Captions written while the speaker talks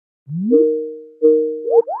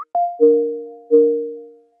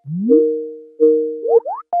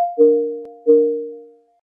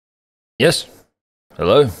Yes?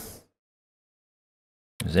 Hello?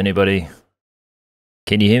 Is anybody...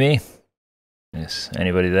 Can you hear me? Yes,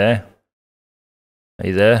 anybody there? Are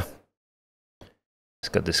you there? It's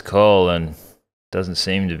got this call and doesn't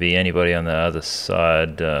seem to be anybody on the other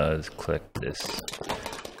side. Let's click this.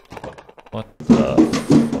 What the fuck?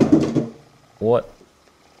 What?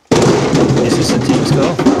 Is this a Teams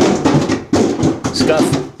call?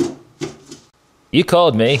 Scuff? You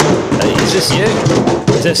called me. Is this you?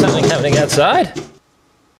 Is there something happening outside?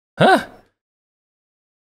 Huh?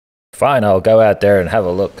 Fine, I'll go out there and have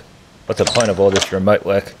a look. What's the point of all this remote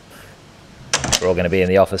work? We're all going to be in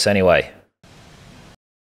the office anyway.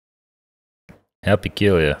 How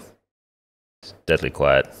peculiar. It's deadly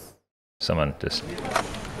quiet. Someone just...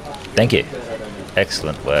 Thank you.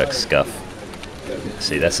 Excellent work, Scuff.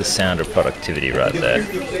 See, that's the sound of productivity right there.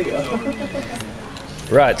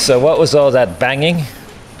 Right, so what was all that banging?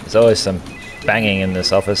 There's always some banging in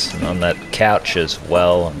this office, and on that couch as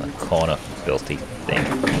well, on the corner, filthy thing.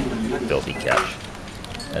 Filthy couch.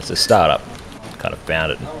 That's a startup. Kind of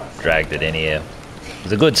found it and dragged it in here. It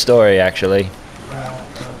was a good story, actually.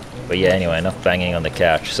 But yeah, anyway, enough banging on the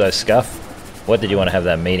couch. So, Scuff, what did you want to have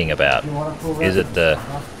that meeting about? Is it the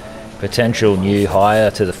potential new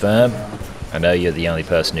hire to the firm? I know you're the only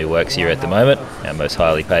person who works here at the moment, our most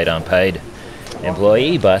highly paid unpaid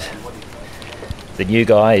employee, but the new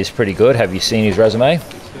guy is pretty good. Have you seen his resume?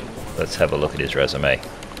 Let's have a look at his resume.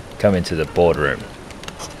 Come into the boardroom.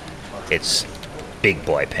 It's big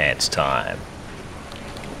boy pants time.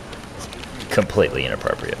 Completely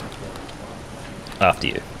inappropriate. After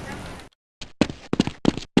you.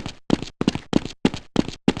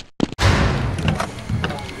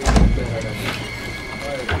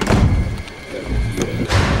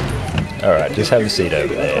 Alright, just have a seat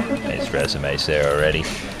over there. His resume's there already.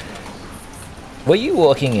 Were you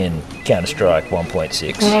walking in Counter-Strike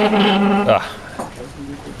 1.6? Ah,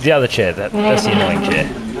 the other chair, that's the annoying chair.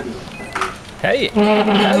 How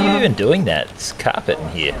are you even doing that? It's carpet in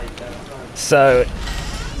here. So,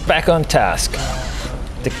 back on task.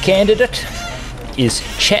 The candidate is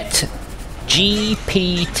Chet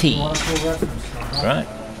GPT. Right?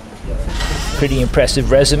 Pretty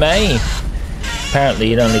impressive resume.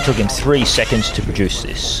 Apparently it only took him 3 seconds to produce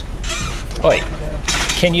this. Oi,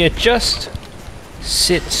 can you just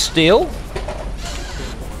sit still?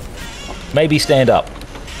 Maybe stand up.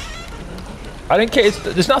 I don't care,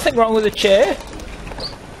 there's nothing wrong with the chair.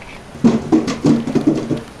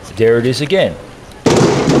 There it is again.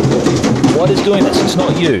 What is doing this? It's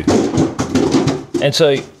not you. And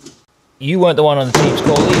so, you weren't the one on the Teams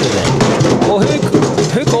call either then. Well,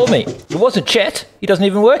 who called me? It wasn't Chet. He doesn't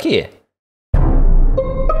even work here.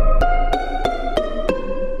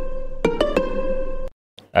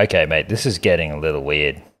 Okay, mate, this is getting a little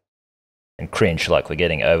weird. And cringe like we're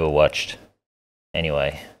getting overwatched.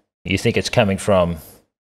 Anyway, you think it's coming from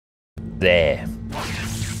there.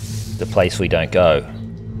 The place we don't go.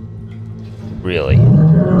 Really.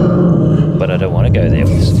 But I don't want to go there.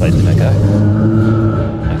 This is the place we don't go.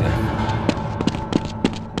 Okay.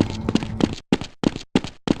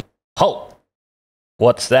 Halt!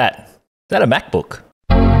 What's that? Is that a MacBook?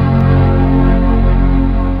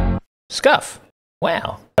 Scuff!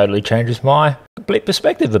 Wow. Totally changes my complete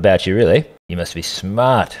perspective about you, really. You must be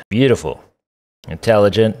smart, beautiful,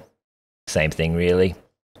 intelligent. Same thing, really.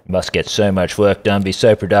 You must get so much work done, be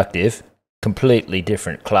so productive. Completely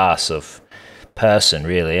different class of person,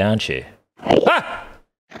 really, aren't you? Ah!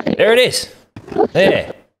 There it is.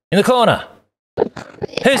 There. In the corner.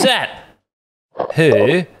 Who's that?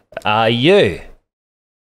 Who are you?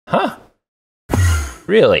 Huh?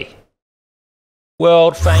 Really?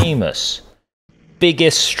 World famous.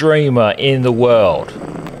 Biggest streamer in the world.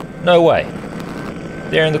 No way.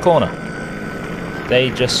 They're in the corner.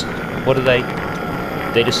 They just... What do they...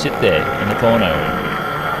 They just sit there in the corner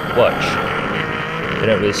and watch. They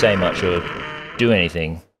don't really say much or do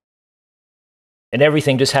anything. And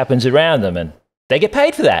everything just happens around them and they get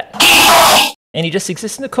paid for that. And he just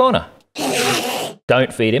exists in the corner.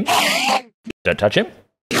 Don't feed him. Don't touch him.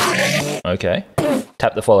 Okay.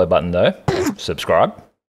 Tap the follow button though. Subscribe.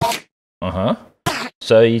 Uh-huh.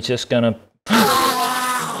 So you're just gonna...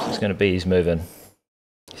 It's gonna be he's moving.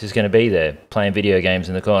 He's just gonna be there, playing video games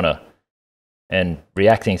in the corner. And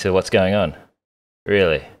reacting to what's going on.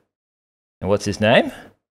 Really? And what's his name?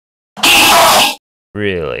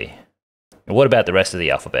 Really? And what about the rest of the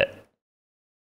alphabet?